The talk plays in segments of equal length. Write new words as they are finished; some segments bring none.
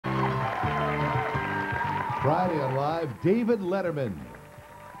Friday on Live, David Letterman.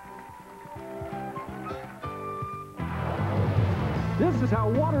 This is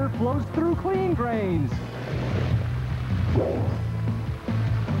how water flows through clean drains.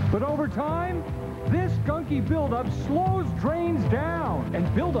 But over time, this gunky buildup slows drains down.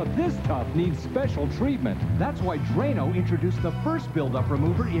 And buildup this tough needs special treatment. That's why Drano introduced the first buildup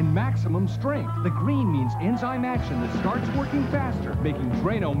remover in maximum strength. The green means enzyme action that starts working faster, making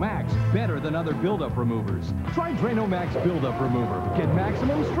Drano Max better than other buildup removers. Try Drano Max Buildup Remover. Get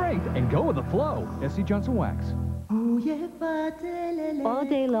maximum strength and go with the flow. S.C. Johnson Wax. All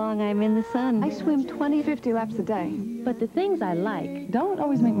day long, I'm in the sun. I swim 50 laps a day. But the things I like Don't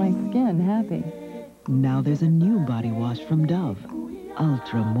always make my skin happy. Now there's a new body wash from Dove.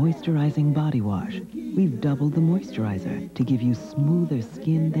 Ultra Moisturizing Body Wash. We've doubled the moisturizer to give you smoother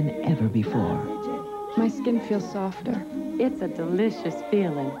skin than ever before. My skin feels softer. It's a delicious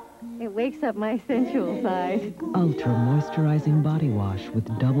feeling. It wakes up my sensual side. Ultra Moisturizing Body Wash with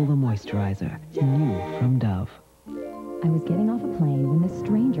double the moisturizer. New from Dove. I was getting off a plane when this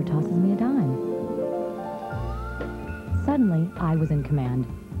stranger tosses me a dime. Suddenly, I was in command.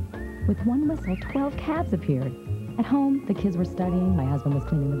 With one whistle, 12 cabs appeared. At home, the kids were studying, my husband was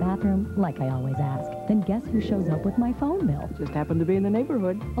cleaning the bathroom, like I always ask. Then guess who shows up with my phone bill? Just happened to be in the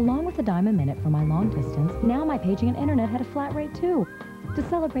neighborhood. Along with a dime a minute for my long distance, now my paging and internet had a flat rate too. To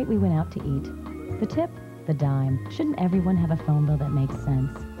celebrate, we went out to eat. The tip? The dime. Shouldn't everyone have a phone bill that makes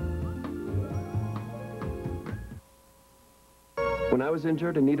sense? When I was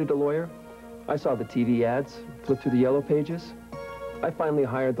injured and needed a lawyer, I saw the TV ads, flipped through the yellow pages. I finally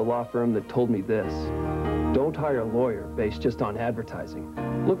hired the law firm that told me this. Don't hire a lawyer based just on advertising.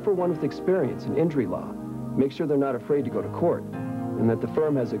 Look for one with experience in injury law. Make sure they're not afraid to go to court, and that the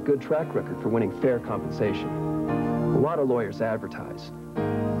firm has a good track record for winning fair compensation. A lot of lawyers advertise,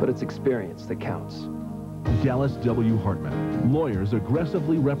 but it's experience that counts. Dallas W. Hartman. Lawyers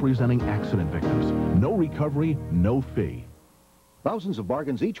aggressively representing accident victims. No recovery, no fee. Thousands of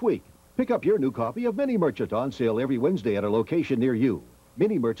bargains each week. Pick up your new copy of Mini Merchant on sale every Wednesday at a location near you.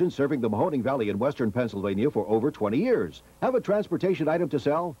 Mini Merchant serving the Mahoning Valley in western Pennsylvania for over 20 years. Have a transportation item to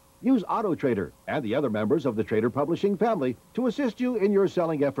sell? Use Auto Trader and the other members of the Trader Publishing family to assist you in your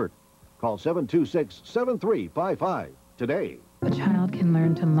selling effort. Call 726-7355 today. A child can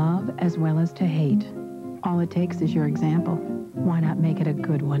learn to love as well as to hate. All it takes is your example. Why not make it a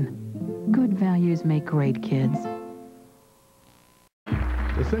good one? Good values make great kids.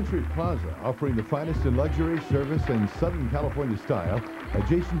 The Century Plaza, offering the finest in luxury, service, and Southern California style,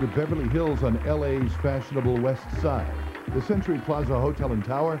 adjacent to Beverly Hills on LA's fashionable west side. The Century Plaza Hotel and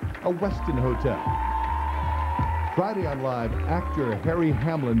Tower, a Westin hotel. Friday on Live, actor Harry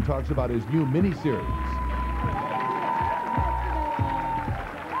Hamlin talks about his new miniseries.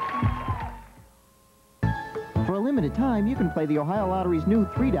 For a limited time, you can play the Ohio Lottery's new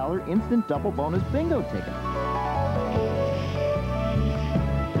 $3 instant double bonus bingo ticket.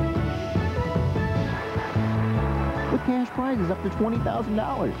 With cash prizes up to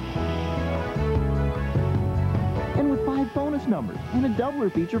 $20,000. And with 5 bonus numbers and a doubler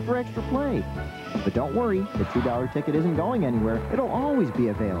feature for extra play. But don't worry, the $2 ticket isn't going anywhere. It'll always be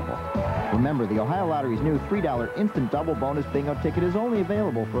available. Remember, the Ohio Lottery's new $3 instant double bonus bingo ticket is only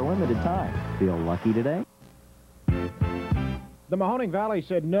available for a limited time. Feel lucky today? The Mahoning Valley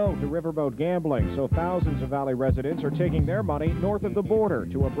said no to riverboat gambling, so thousands of Valley residents are taking their money north of the border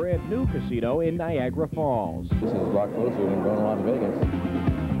to a brand new casino in Niagara Falls. This is a lot closer than going to Las Vegas.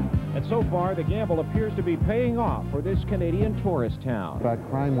 And so far, the gamble appears to be paying off for this Canadian tourist town. But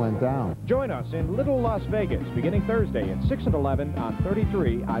crime went down. Join us in Little Las Vegas, beginning Thursday at 6 and 11 on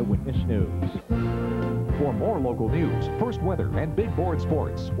 33 Eyewitness News. For more local news, first weather, and big board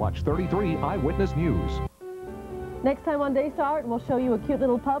sports, watch 33 Eyewitness News. Next time on Daystar, we'll show you a cute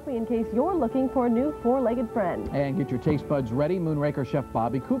little puppy in case you're looking for a new four-legged friend. And get your taste buds ready. Moonraker Chef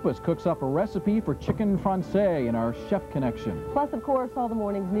Bobby Koupas cooks up a recipe for chicken francais in our Chef Connection. Plus, of course, all the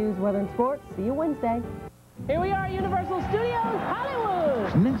morning's news, weather, and sports. See you Wednesday. Here we are at Universal Studios,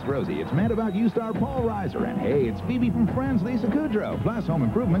 Hollywood. Next, Rosie, it's Mad About You star Paul Reiser. And hey, it's Phoebe from Friends, Lisa Kudrow. Plus, Home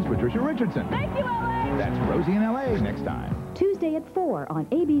Improvements, Patricia Richardson. Thank you, L.A. That's Rosie in L.A. next time. Tuesday at 4 on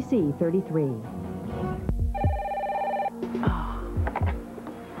ABC 33.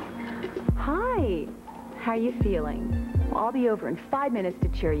 Hi. How are you feeling? Well, I'll be over in 5 minutes to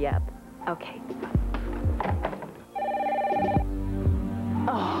cheer you up. Okay.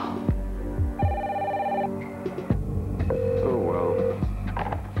 Oh. Oh, well.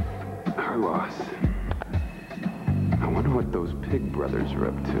 I lost. I wonder what those Pig brothers are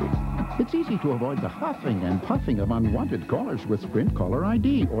up to. It's easy to avoid the huffing and puffing of unwanted callers with Sprint Caller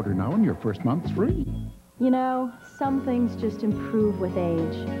ID. Order now and your first month's free. You know, some things just improve with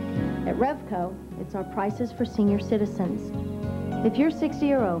age. At Revco, it's our prices for senior citizens. If you're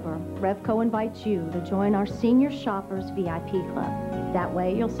 60 or over, Revco invites you to join our Senior Shoppers VIP Club. That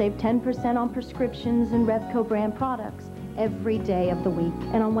way, you'll save 10% on prescriptions and Revco brand products every day of the week.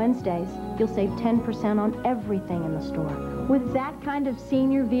 And on Wednesdays, you'll save 10% on everything in the store. With that kind of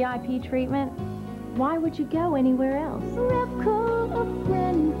senior VIP treatment, why would you go anywhere else? Revco, a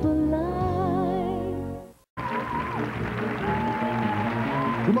friend for life.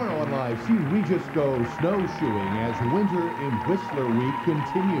 Tomorrow on Live, see Regis go snowshoeing as Winter in Whistler Week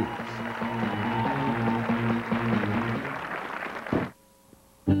continues.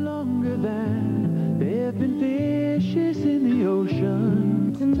 Longer than there have been fishes in the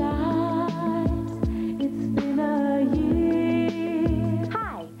ocean. Tonight, it's been a year.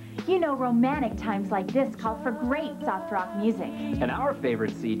 Hi, you know romantic times like this call for great soft rock music. And our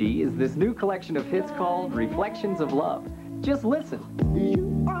favorite CD is this new collection of hits called Reflections of Love. Just listen.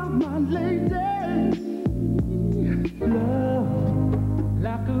 You are my lady. Love,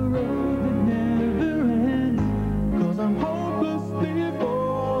 like a road that never ends. 'Cause I'm hopelessly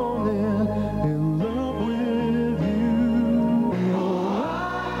falling in love with you.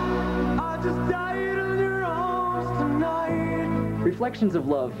 Oh, I just died on your arms tonight. Reflections of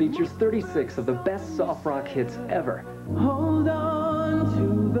Love features 36 of the best soft rock hits ever. Hold on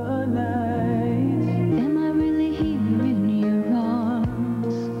to the night. Am I really here in your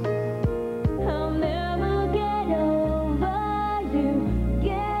arms? I'll never get over you,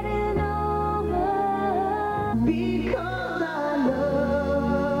 getting over. Because I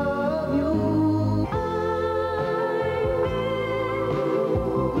love you.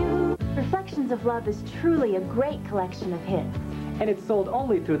 Reflections of Love is truly a great collection of hits. And it's sold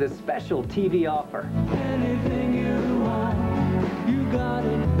only through this special TV offer. Anything you want, you got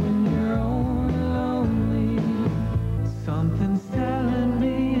it when you're all lonely. Something's telling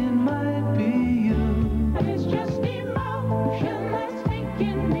me it might be you. It's just emotion that's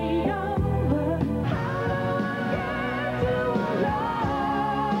taking me over.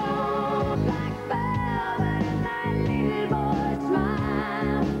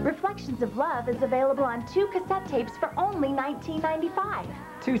 Reflections of Love is available on 2 cassette tapes for only $19.95.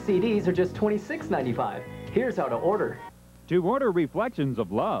 2 CDs are just $26.95. Here's how to order. To order Reflections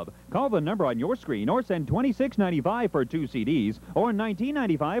of Love, call the number on your screen or send $26.95 for 2 CDs or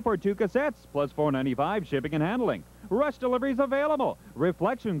 $19.95 for 2 cassettes, plus $4.95 shipping and handling. Rush deliveries available.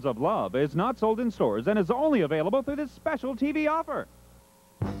 Reflections of Love is not sold in stores and is only available through this special TV offer.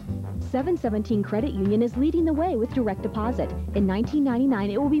 717 Credit Union is leading the way with direct deposit. In 1999,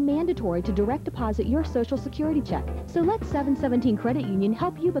 it will be mandatory to direct deposit your Social Security check. So let 717 Credit Union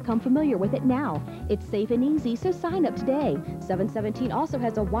help you become familiar with it now. It's safe and easy, so sign up today. 717 also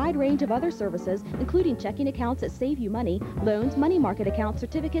has a wide range of other services, including checking accounts that save you money, loans, money market accounts,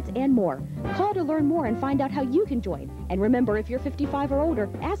 certificates, and more. Call to learn more and find out how you can join. And remember, if you're 55 or older,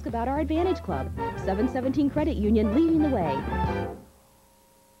 ask about our Advantage Club. 717 Credit Union, leading the way.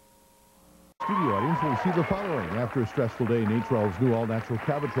 Studio audience will see the following. After a stressful day, Natrol's new all-natural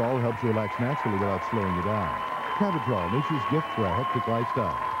Cavitrol helps you relax naturally without slowing you down. Cavitrol, nature's gift for a hectic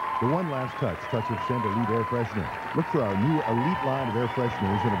lifestyle. The one last touch of scent elite air freshener. Look for our new elite line of air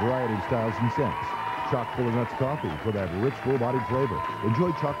fresheners in a variety of styles and scents. Chock full of nuts coffee for that rich, full-bodied flavor.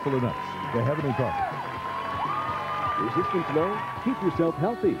 Enjoy chock full of nuts, the heavenly coffee. Resistance low? Keep yourself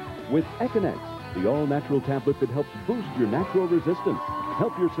healthy with Econex, the all-natural tablet that helps boost your natural resistance.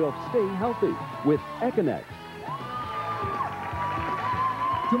 Help yourself stay healthy with Econex.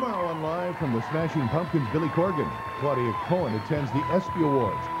 Tomorrow on Live from the Smashing Pumpkins, Billy Corgan. Claudia Cohen attends the ESPY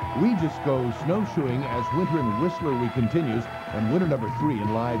Awards. Regis goes snowshoeing as Winter in Whistler Week continues, and winner number 3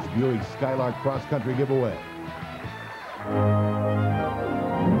 in Live's Buick Skylark Cross Country giveaway.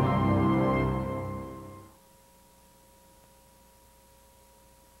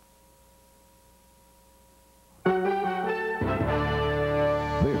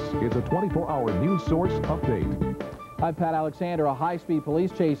 It's a 24-hour news source update. I'm Pat Alexander. A high-speed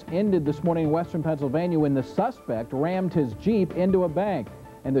police chase ended this morning in western Pennsylvania when the suspect rammed his Jeep into a bank.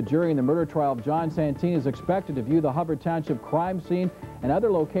 And the jury in the murder trial of John Santini is expected to view the Hubbard Township crime scene and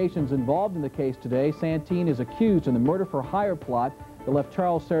other locations involved in the case today. Santini is accused in the murder-for-hire plot that left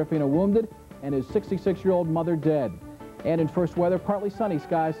Charles Serafino wounded and his 66-year-old mother dead. And in first weather, partly sunny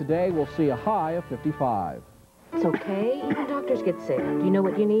skies today. We'll see a high of 55. It's okay. Even doctors get sick. Do you know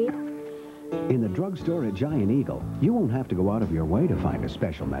what you need? In the drugstore at Giant Eagle, you won't have to go out of your way to find a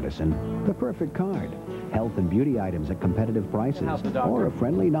special medicine. The perfect card. Health and beauty items at competitive prices. Or a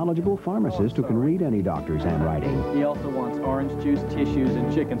friendly, knowledgeable pharmacist who can read any doctor's handwriting. He also wants orange juice, tissues,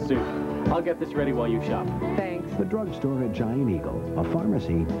 and chicken soup. I'll get this ready while you shop. Thanks. The drugstore at Giant Eagle, a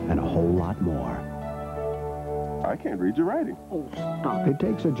pharmacy, and a whole lot more. I can't read your writing. Oh, stop. It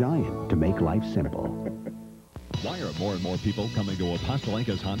takes a giant to make life simple. Why are more and more people coming to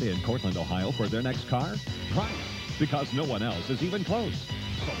Apostolakis Honda in Cortland, Ohio for their next car? Price, because no one else is even close.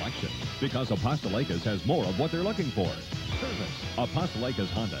 Selection, because Apostolakis has more of what they're looking for. Service, Apostolakis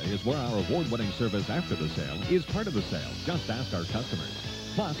Honda is where our award-winning service after the sale is part of the sale. Just ask our customers.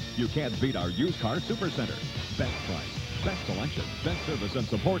 Plus, you can't beat our used car supercenter. Best price, best selection, best service and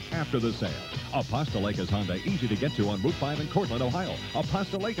support after the sale. Apostolakis Honda, easy to get to on Route 5 in Cortland, Ohio.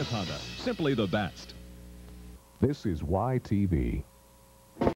 Apostolakis Honda, simply the best. This is YTV.